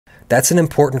That's an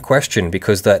important question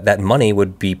because that money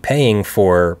would be paying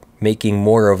for making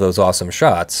more of those awesome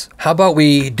shots. How about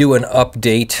we do an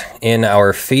update in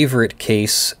our favorite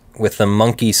case with the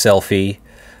monkey selfie?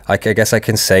 I guess I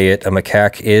can say it. A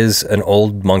macaque is an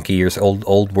old monkey or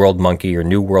old world monkey or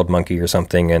new world monkey or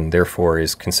something, and therefore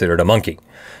is considered a monkey.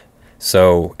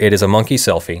 So it is a monkey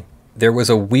selfie. There was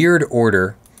a weird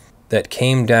order that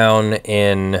came down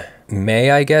in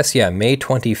May, I guess. Yeah, May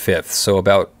 25th, so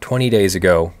about 20 days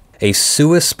ago. A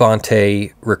sua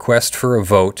sponte request for a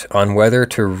vote on whether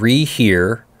to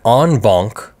rehear en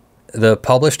banc the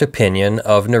published opinion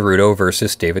of Naruto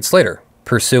versus David Slater.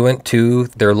 Pursuant to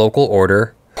their local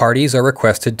order, parties are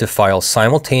requested to file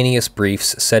simultaneous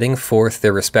briefs setting forth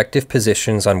their respective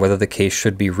positions on whether the case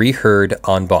should be reheard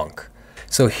en banc.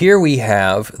 So here we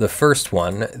have the first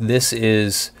one. This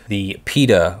is the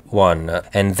PETA one,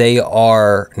 and they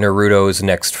are Naruto's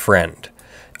next friend.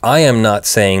 I am not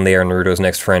saying they are Naruto's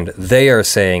next friend. They are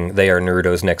saying they are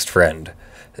Naruto's next friend.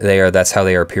 That's how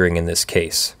they are appearing in this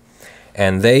case.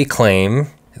 And they claim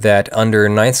that under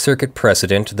Ninth Circuit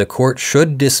precedent, the court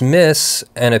should dismiss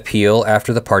an appeal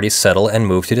after the parties settle and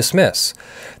move to dismiss.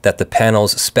 That the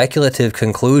panel's speculative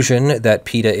conclusion that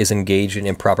PETA is engaged in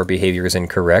improper behavior is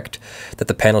incorrect. That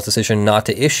the panel's decision not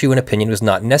to issue an opinion was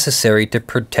not necessary to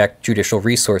protect judicial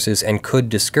resources and could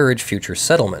discourage future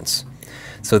settlements.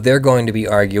 So they're going to be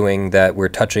arguing that we're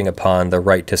touching upon the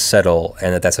right to settle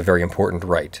and that that's a very important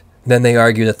right. Then they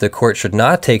argue that the court should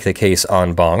not take the case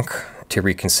en banc to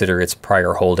reconsider its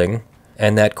prior holding,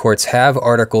 and that courts have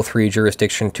Article 3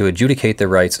 jurisdiction to adjudicate the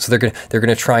rights. So they're going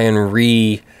to try and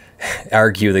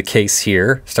re-argue the case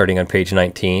here, starting on page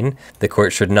 19. The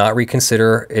court should not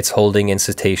reconsider its holding in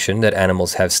citation that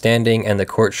animals have standing, and the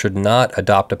court should not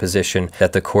adopt a position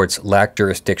that the courts lack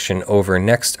jurisdiction over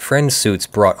next friend suits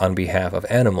brought on behalf of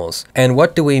animals. And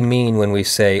what do we mean when we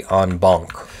say en banc?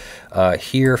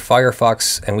 Here,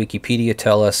 Firefox and Wikipedia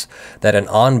tell us that an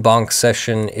en banc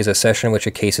session is a session in which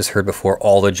a case is heard before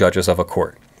all the judges of a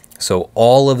court. So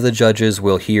all of the judges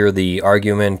will hear the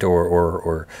argument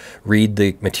or read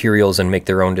the materials and make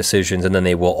their own decisions, and then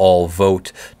they will all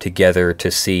vote together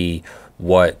to see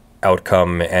what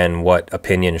outcome and what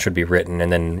opinion should be written,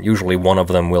 and then usually one of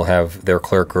them will have their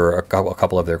clerk or a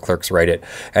couple of their clerks write it,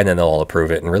 and then they'll all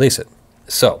approve it and release it.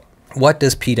 So what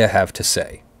does PETA have to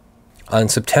say? On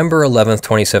September 11th,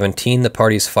 2017, the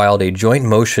parties filed a joint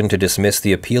motion to dismiss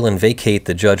the appeal and vacate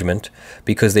the judgment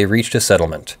because they reached a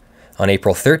settlement. On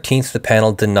April 13th, the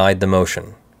panel denied the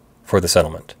motion for the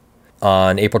settlement.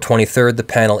 On April 23rd, the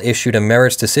panel issued a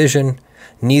merits decision.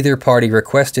 Neither party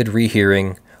requested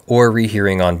rehearing or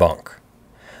rehearing en banc.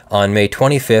 On May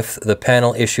 25th, the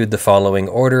panel issued the following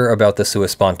order about the sua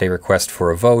sponte request for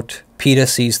a vote. PETA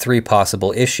sees 3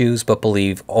 possible issues, but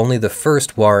believe only the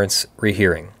first warrants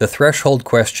rehearing. The threshold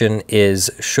question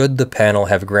is, should the panel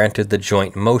have granted the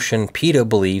joint motion? PETA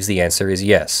believes the answer is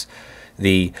yes.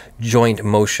 The joint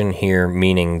motion here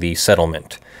meaning the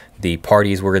settlement. The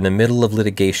parties were in the middle of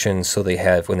litigation, so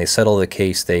when they settled the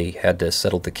case, they had to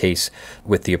settle the case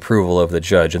with the approval of the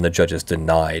judge, and the judges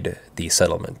denied the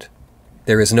settlement.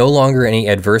 There is no longer any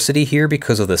adversity here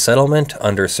because of the settlement.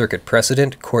 Under circuit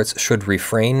precedent, courts should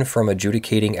refrain from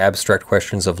adjudicating abstract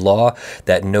questions of law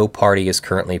that no party is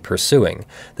currently pursuing.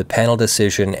 The panel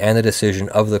decision and the decision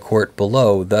of the court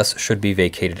below thus should be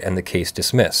vacated and the case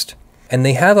dismissed. And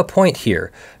they have a point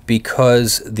here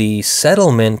because the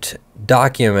settlement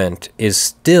document is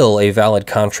still a valid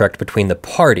contract between the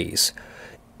parties.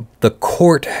 The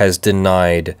court has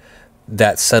denied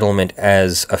that settlement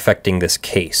as affecting this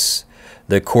case.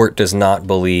 The court does not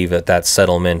believe that that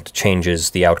settlement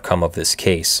changes the outcome of this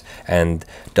case and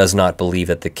does not believe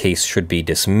that the case should be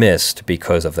dismissed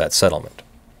because of that settlement.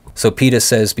 So PETA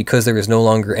says because there is no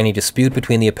longer any dispute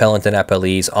between the appellant and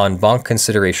appellees, en banc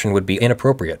consideration would be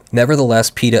inappropriate. Nevertheless,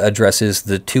 PETA addresses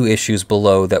the 2 issues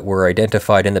below that were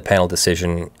identified in the panel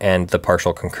decision and the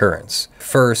partial concurrence.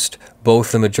 First,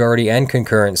 both the majority and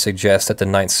concurrence suggest that the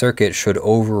Ninth Circuit should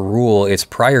overrule its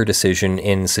prior decision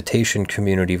in Cetacean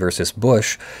Community versus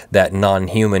Bush that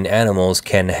non-human animals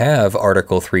can have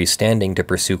Article 3 standing to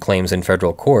pursue claims in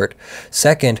federal court.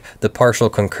 Second, the partial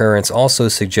concurrence also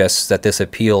suggests that this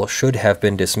appeal should have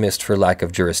been dismissed for lack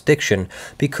of jurisdiction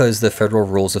because the federal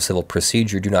rules of civil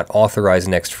procedure do not authorize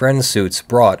next friend suits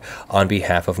brought on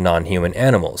behalf of non-human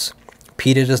animals.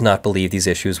 PETA does not believe these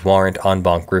issues warrant en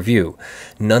banc review.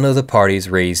 None of the parties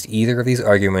raised either of these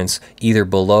arguments either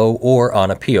below or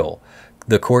on appeal.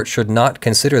 the court should not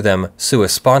consider them sua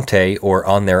sponte, or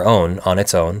on their own, on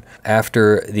its own,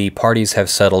 after the parties have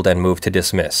settled and moved to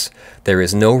dismiss. There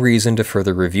is no reason to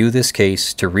further review this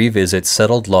case to revisit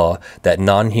settled law that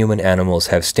non-human animals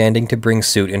have standing to bring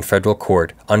suit in federal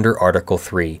court under Article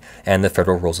 3 and the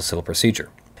Federal Rules of Civil Procedure.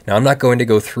 Now, I'm not going to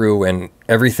go through and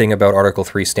everything about Article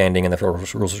 3 standing and the Federal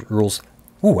Rules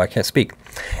I can't speak.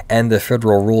 And the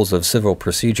Federal Rules of Civil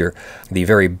Procedure. The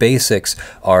very basics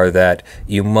are that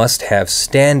you must have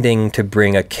standing to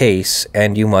bring a case,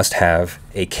 and you must have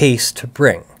a case to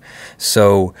bring.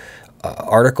 So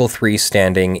Article 3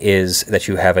 standing is that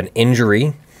you have an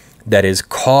injury that is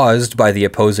caused by the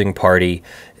opposing party.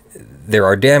 There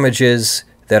are damages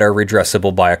that are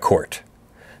redressable by a court.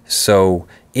 So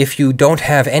if you don't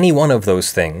have any one of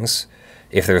those things,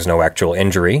 if there's no actual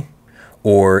injury,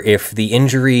 or if the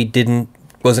injury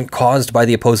wasn't caused by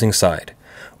the opposing side,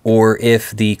 or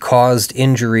if the caused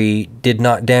injury did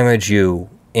not damage you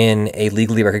in a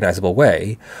legally recognizable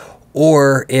way,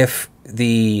 or if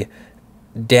the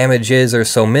damages are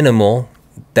so minimal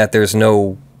that there's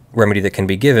no remedy that can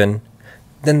be given,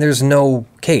 then there's no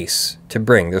case to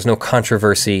bring. There's no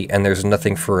controversy, and there's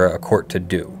nothing for a court to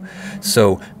do.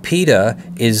 So PETA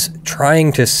is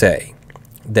trying to say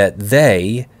that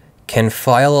they can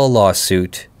file a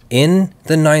lawsuit in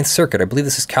the Ninth Circuit, I believe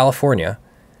this is California,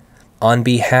 on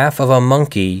behalf of a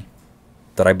monkey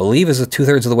that I believe is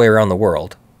 2/3 of the way around the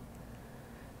world,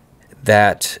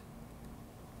 that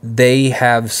they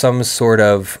have some sort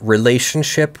of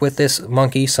relationship with this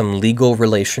monkey, some legal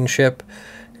relationship,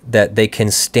 that they can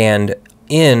stand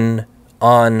in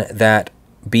on that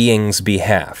being's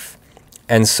behalf.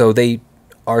 And so they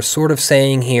are sort of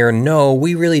saying here, no,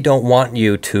 we really don't want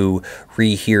you to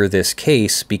rehear this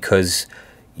case because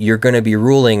you're going to be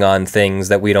ruling on things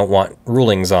that we don't want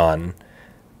rulings on,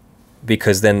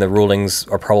 because then the rulings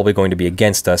are probably going to be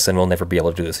against us and we'll never be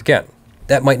able to do this again.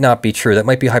 That might not be true. That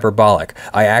might be hyperbolic.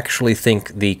 I actually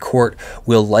think the court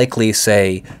will likely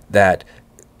say that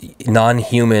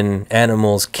non-human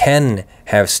animals can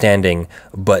have standing,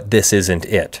 but this isn't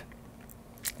it.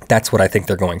 That's what I think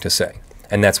they're going to say.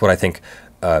 And that's what I think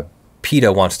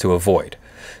PETA wants to avoid.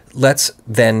 Let's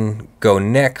then go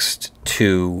next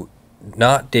to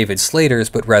not David Slater's,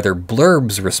 but rather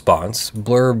Blurb's response.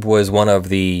 Blurb was one of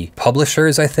the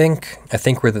publishers, I think.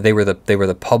 They were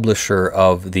the publisher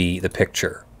of the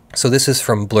picture. So this is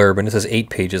from Blurb, and this is 8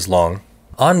 pages long.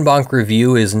 En banc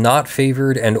review is not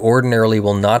favored and ordinarily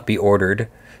will not be ordered.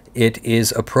 It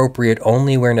is appropriate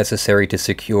only where necessary to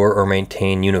secure or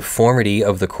maintain uniformity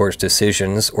of the court's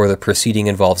decisions, or the proceeding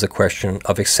involves a question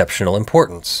of exceptional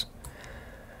importance.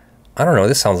 I don't know,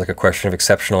 this sounds like a question of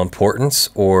exceptional importance,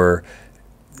 or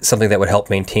something that would help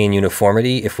maintain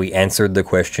uniformity if we answered the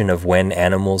question of when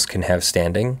animals can have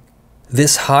standing.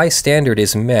 This high standard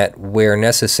is met where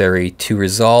necessary to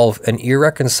resolve an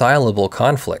irreconcilable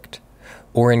conflict,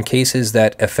 or in cases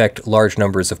that affect large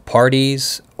numbers of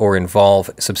parties, or involve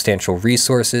substantial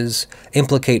resources,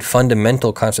 implicate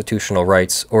fundamental constitutional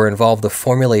rights, or involve the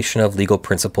formulation of legal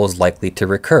principles likely to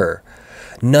recur.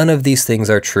 None of these things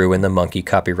are true in the monkey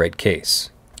copyright case.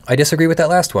 I disagree with that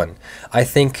last one. I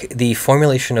think the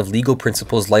formulation of legal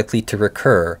principles likely to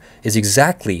recur is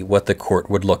exactly what the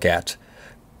court would look at.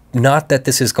 Not that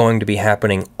this is going to be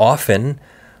happening often,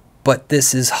 but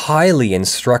this is highly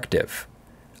instructive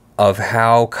of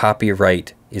how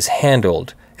copyright is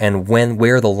handled and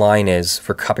where the line is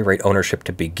for copyright ownership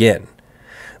to begin.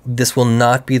 This will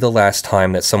not be the last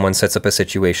time that someone sets up a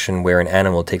situation where an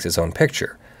animal takes its own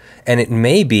picture. And it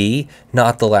may be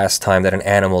not the last time that an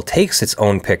animal takes its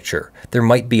own picture. There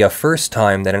might be a first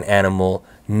time that an animal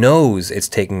knows it's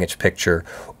taking its picture,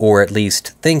 or at least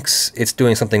thinks it's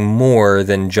doing something more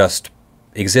than just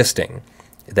existing.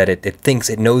 That it thinks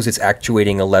it knows it's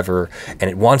actuating a lever and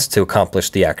it wants to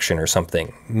accomplish the action or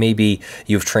something. Maybe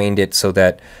you've trained it so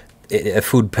that a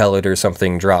food pellet or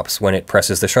something drops when it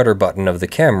presses the shutter button of the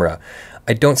camera.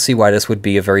 I don't see why this would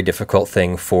be a very difficult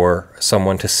thing for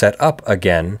someone to set up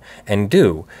again and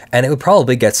do. And it would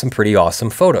probably get some pretty awesome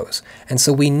photos. And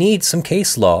so we need some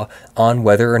case law on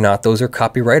whether or not those are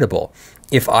copyrightable.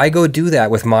 If I go do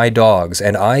that with my dogs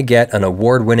and I get an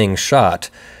award-winning shot,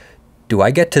 do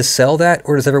I get to sell that,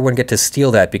 or does everyone get to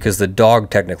steal that because the dog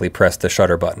technically pressed the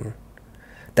shutter button?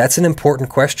 That's an important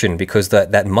question, because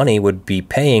that money would be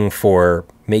paying for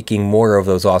making more of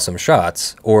those awesome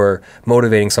shots, or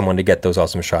motivating someone to get those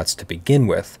awesome shots to begin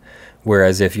with.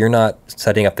 Whereas if you're not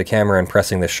setting up the camera and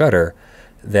pressing the shutter,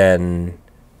 then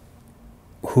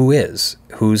who is?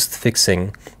 Who's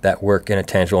fixing that work in a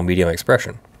tangible medium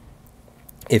expression?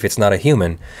 If it's not a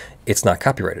human, it's not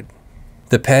copyrighted.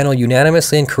 The panel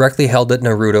unanimously and correctly held that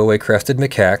Naruto, a crested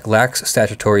macaque, lacks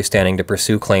statutory standing to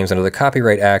pursue claims under the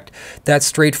Copyright Act. That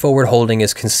straightforward holding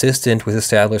is consistent with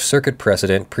established circuit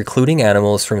precedent precluding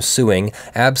animals from suing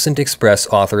absent express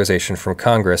authorization from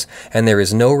Congress, and there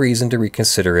is no reason to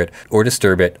reconsider it or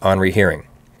disturb it on rehearing.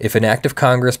 If an act of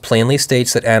Congress plainly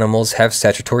states that animals have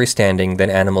statutory standing, then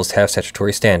animals have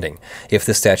statutory standing. If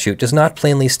the statute does not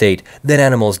plainly state, then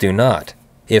animals do not.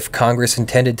 If Congress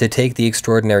intended to take the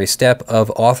extraordinary step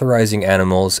of authorizing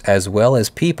animals as well as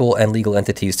people and legal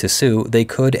entities to sue, they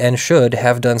could and should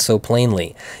have done so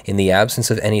plainly. In the absence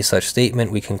of any such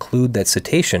statement, we conclude that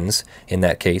cetaceans, in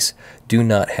that case, do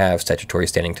not have statutory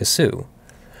standing to sue.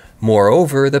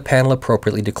 Moreover, the panel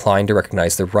appropriately declined to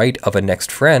recognize the right of a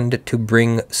next friend to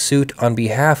bring suit on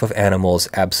behalf of animals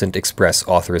absent express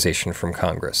authorization from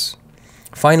Congress.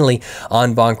 Finally,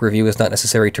 en banc review is not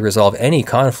necessary to resolve any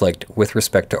conflict with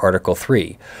respect to Article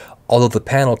 3. Although the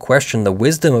panel questioned the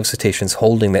wisdom of cetaceans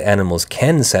holding that animals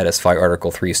can satisfy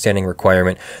Article 3's standing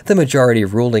requirement, the majority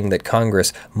ruling that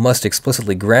Congress must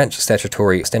explicitly grant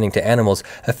statutory standing to animals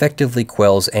effectively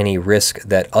quells any risk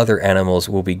that other animals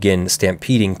will begin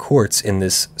stampeding courts in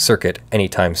this circuit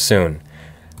anytime soon.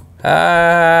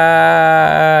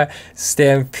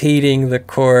 Stampeding the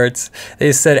courts.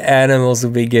 They said animals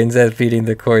will begin stampeding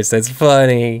the courts. That's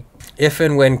funny. If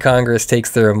and when Congress takes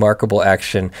the remarkable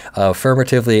action of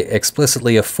affirmatively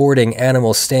explicitly affording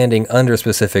animals standing under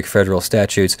specific federal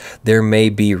statutes, there may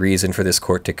be reason for this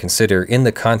court to consider, in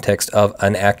the context of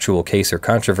an actual case or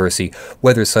controversy,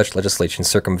 whether such legislation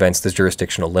circumvents the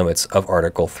jurisdictional limits of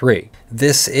Article 3.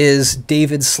 This is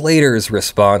David Slater's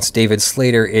response. David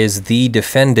Slater is the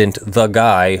defendant, the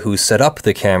guy who set up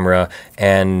the camera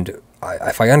and,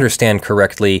 if I understand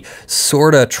correctly,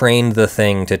 sorta trained the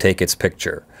thing to take its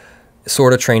picture.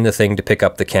 Sort of trained the thing to pick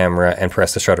up the camera and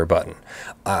press the shutter button.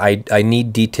 I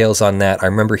need details on that. I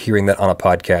remember hearing that on a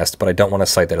podcast, but I don't want to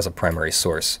cite that as a primary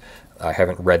source. I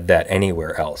haven't read that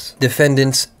anywhere else.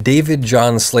 Defendants David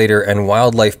John Slater and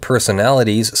Wildlife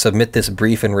Personalities submit this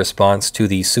brief in response to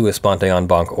the sua sponte en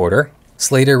banc order.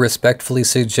 Slater respectfully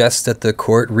suggests that the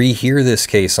court rehear this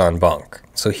case en banc,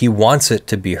 so he wants it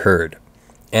to be heard,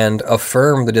 and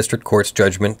affirm the district court's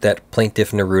judgment that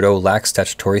plaintiff Naruto lacks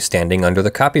statutory standing under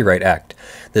the Copyright Act,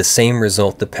 the same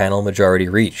result the panel majority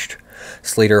reached.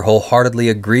 Slater wholeheartedly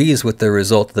agrees with the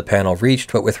result the panel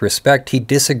reached, but with respect, he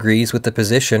disagrees with the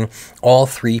position all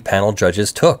three panel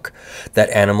judges took, that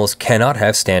animals cannot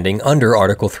have standing under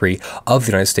Article 3 of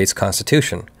the United States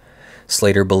Constitution.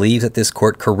 Slater believes that this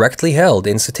court correctly held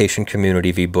in Cetacean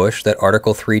Community v. Bush that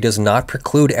Article 3 does not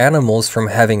preclude animals from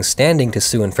having standing to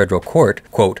sue in federal court.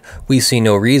 Quote, "We see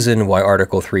no reason why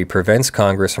Article 3 prevents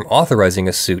Congress from authorizing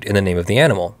a suit in the name of the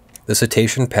animal." The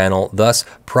Cetacean panel thus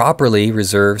properly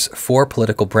reserves for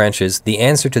political branches the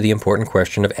answer to the important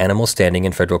question of animal standing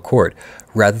in federal court,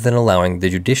 rather than allowing the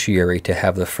judiciary to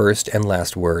have the first and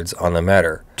last words on the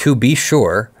matter. To be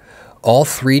sure, all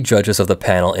three judges of the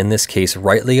panel in this case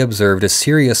rightly observed a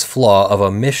serious flaw of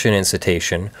omission in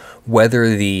Cetacean,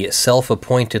 whether the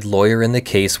self-appointed lawyer in the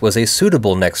case was a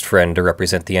suitable next friend to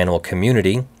represent the animal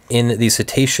community. In the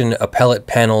Cetacean appellate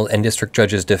panel and district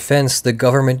judge's defense, the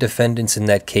government defendants in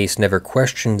that case never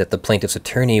questioned that the plaintiff's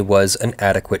attorney was an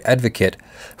adequate advocate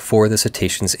for the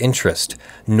Cetacean's interest,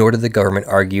 nor did the government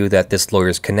argue that this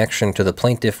lawyer's connection to the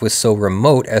plaintiff was so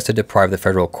remote as to deprive the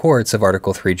federal courts of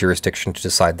Article 3 jurisdiction to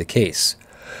decide the case.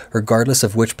 Regardless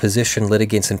of which position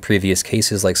litigants in previous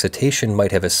cases like Cetacean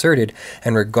might have asserted,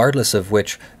 and regardless of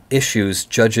which issues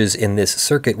judges in this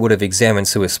circuit would have examined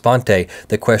sua sponte,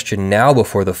 the question now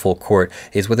before the full court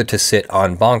is whether to sit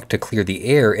en banc to clear the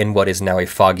air in what is now a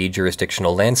foggy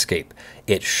jurisdictional landscape.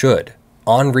 It should.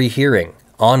 On rehearing,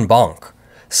 en banc,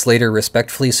 Slater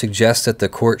respectfully suggests that the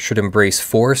court should embrace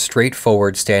 4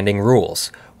 straightforward standing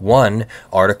rules. 1.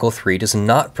 Article 3 does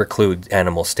not preclude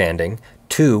animal standing.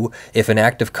 2. If an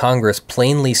act of Congress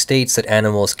plainly states that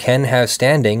animals can have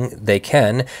standing, they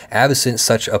can. Absent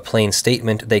such a plain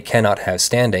statement, they cannot have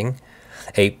standing.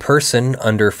 A person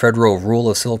under Federal Rule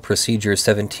of Civil Procedure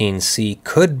 17C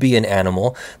could be an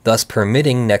animal, thus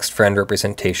permitting next friend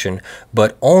representation,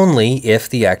 but only if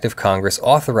the act of Congress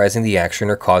authorizing the action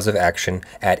or cause of action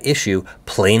at issue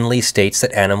plainly states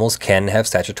that animals can have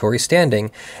statutory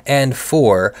standing. And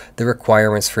 4, the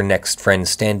requirements for next friend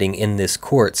standing in this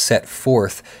court set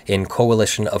forth in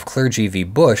Coalition of Clergy v.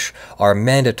 Bush are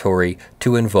mandatory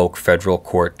to invoke federal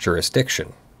court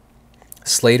jurisdiction.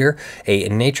 Slater, a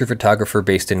nature photographer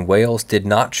based in Wales, did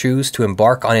not choose to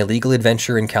embark on a legal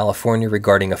adventure in California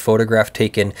regarding a photograph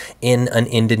taken in an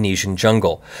Indonesian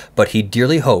jungle, but he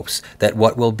dearly hopes that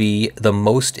what will be the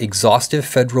most exhaustive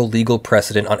federal legal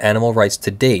precedent on animal rights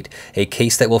to date, a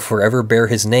case that will forever bear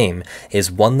his name,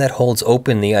 is one that holds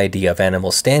open the idea of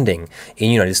animal standing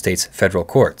in United States federal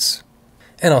courts.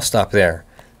 And I'll stop there.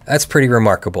 That's pretty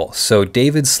remarkable. So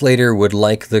David Slater would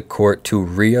like the court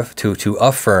to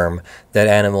affirm that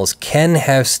animals can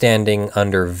have standing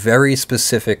under very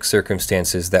specific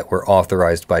circumstances that were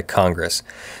authorized by Congress.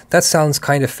 That sounds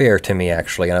kind of fair to me,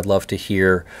 actually, and I'd love to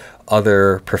hear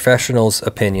other professionals'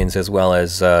 opinions as well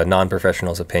as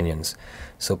non-professionals' opinions.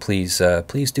 So please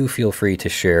do feel free to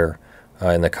share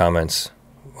in the comments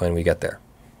when we get there.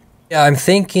 Yeah, I'm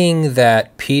thinking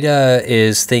that PETA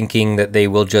is thinking that they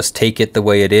will just take it the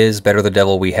way it is. Better the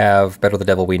devil we have, better the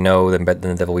devil we know than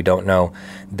the devil we don't know.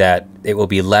 That it will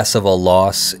be less of a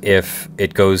loss if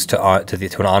it goes to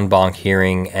an en banc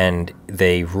hearing and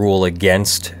they rule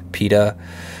against PETA.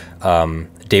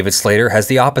 David Slater has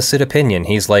the opposite opinion.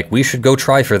 He's like, we should go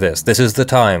try for this. This is the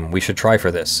time. We should try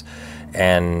for this.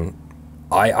 And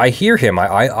I hear him.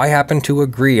 I happen to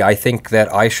agree. I think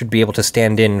that I should be able to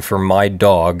stand in for my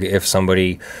dog if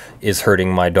somebody is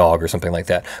hurting my dog or something like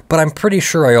that. But I'm pretty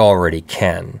sure I already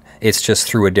can. It's just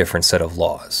through a different set of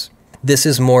laws. This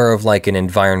is more of like an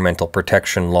environmental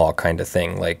protection law kind of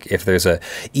thing. Like if there's a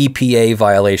EPA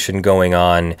violation going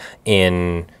on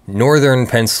in northern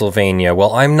Pennsylvania,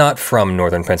 well, I'm not from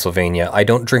northern Pennsylvania. I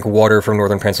don't drink water from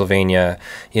northern Pennsylvania,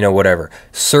 you know, whatever.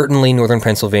 Certainly northern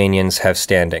Pennsylvanians have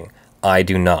standing. I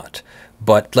do not.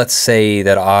 But let's say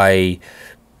that I,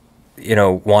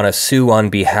 want to sue on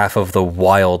behalf of the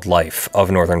wildlife of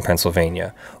northern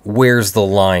Pennsylvania. Where's the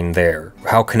line there?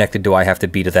 How connected do I have to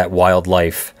be to that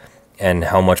wildlife? And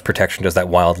how much protection does that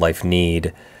wildlife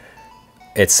need?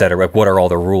 Etc. What are all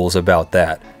the rules about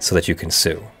that so that you can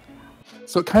sue?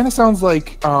 So it kind of sounds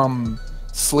like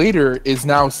Slater is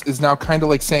now kind of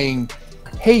like saying,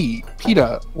 hey,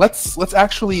 PETA, let's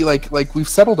actually like we've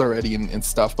settled already and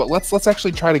stuff, but let's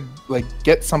actually try to like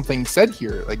get something said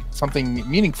here, like something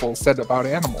meaningful said about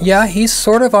animals. Yeah, he's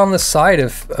sort of on the side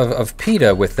of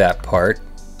PETA with that part.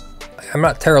 I'm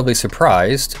not terribly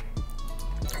surprised,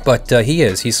 but he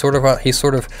is. He's sort of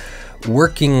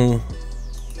working.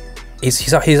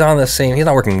 He's on the same. He's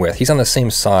not working with. He's on the same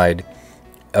side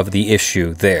of the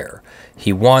issue there.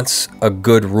 He wants a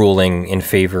good ruling in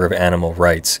favor of animal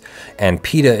rights. And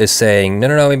PETA is saying,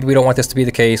 no, maybe we don't want this to be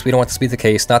the case. We don't want this to be the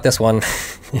case. Not this one.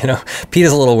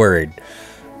 PETA's a little worried.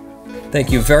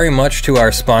 Thank you very much to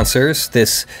our sponsors.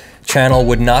 This channel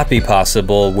would not be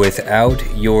possible without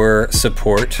your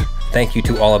support. Thank you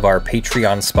to all of our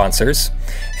Patreon sponsors.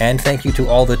 And thank you to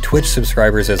all the Twitch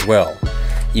subscribers as well.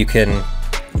 You can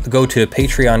go to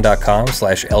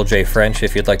patreon.com/ljfrench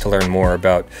if you'd like to learn more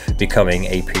about becoming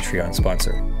a Patreon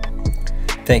sponsor.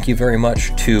 Thank you very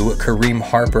much to Kareem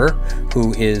Harper,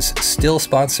 who is still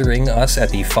sponsoring us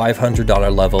at the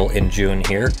 $500 level in June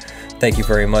here. Thank you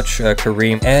very much,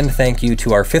 Kareem. And thank you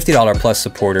to our $50 plus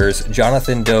supporters,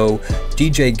 Jonathon Doe,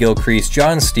 DJ Gilcrease,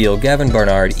 John Steele, Gavin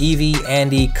Barnard, Eevi,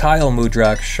 Andy, Kyle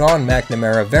Mudrak, Sean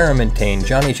McNamara, Verement, Tayne,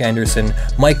 Johnny Andersen,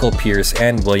 Michael Pearce,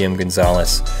 and William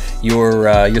Gonzalez.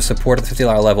 Your support at the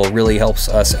 $50 level really helps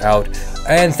us out.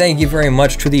 And thank you very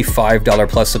much to the $5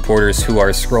 plus supporters who are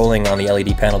scrolling on the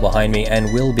LED panel behind me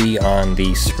and will be on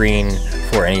the screen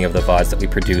for any of the VODs that we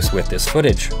produce with this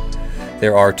footage.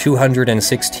 There are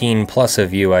 216 plus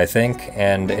of you, I think,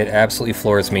 and it absolutely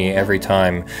floors me every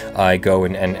time I go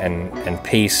and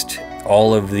paste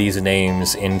all of these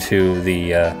names into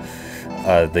the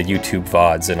YouTube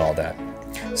VODs and all that.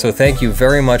 So thank you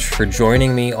very much for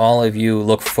joining me, all of you.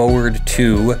 Look forward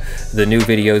to the new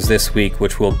videos this week,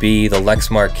 which will be the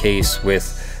Lexmark case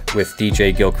with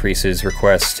DJ Gilcrease's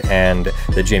request and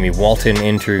the Jamie Walton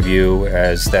interview,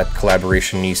 as that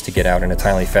collaboration needs to get out in a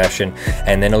timely fashion.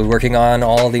 And then I'll be working on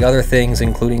all the other things,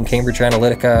 including Cambridge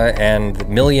Analytica and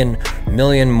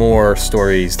million more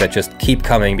stories that just keep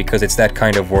coming, because it's that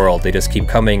kind of world. They just keep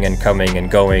coming and coming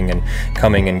and going and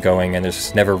coming and going, and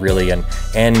there's never really an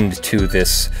end to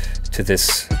this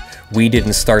we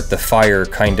didn't start the fire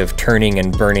kind of turning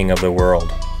and burning of the world.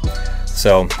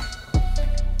 So,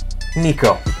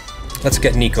 Nico. Let's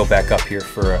get Nico back up here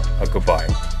for a goodbye.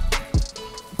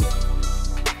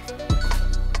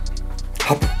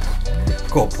 Hop.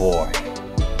 Good boy.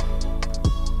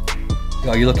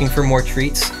 Are you looking for more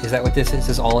treats? Is that what this is? This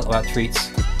is all about treats?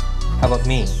 How about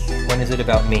me? When is it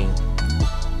about me?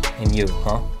 And you,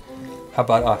 huh? How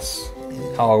about us?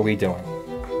 How are we doing?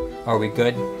 Are we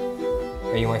good?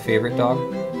 Are you my favorite dog?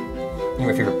 You're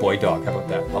my favorite boy dog. How about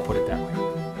that? I'll put it that way.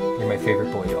 You're my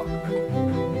favorite boy dog.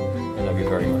 I love you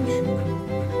very much.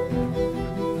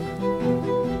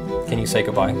 Can you say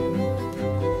goodbye?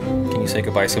 Can you say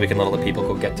goodbye so we can let all the people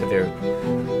go get to their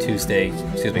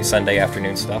Sunday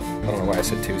afternoon stuff? I don't know why I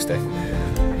said Tuesday.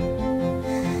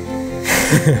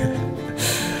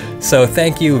 So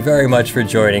thank you very much for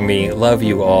joining me. Love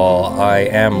you all. I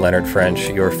am Leonard French,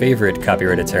 your favorite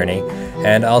copyright attorney,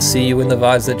 and I'll see you in the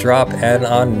VODs that drop and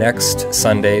on next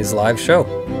Sunday's live show.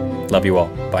 Love you all.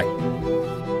 Bye.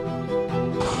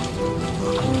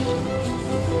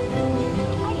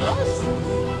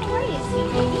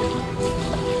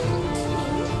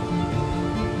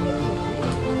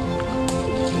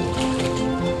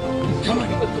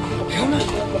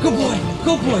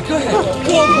 Good boy, go ahead.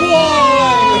 Good boy!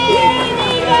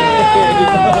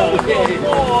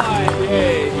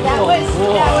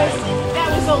 That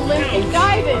was Olympic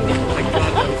diving.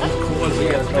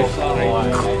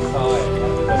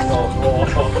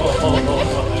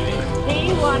 He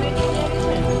wanted to get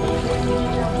in.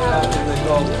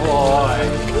 Good boy.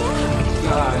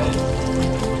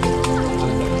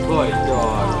 Good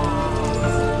dog.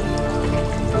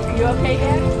 Are you okay,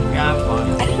 Gavin? Yeah, I'm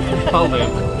fine. I'll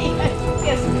live. He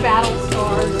has some battle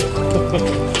scars.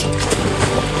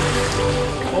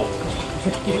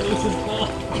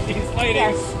 He's fighting.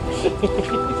 Yes. He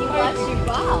loves your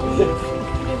ball. He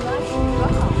loves your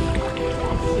ball.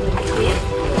 Yes,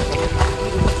 you did.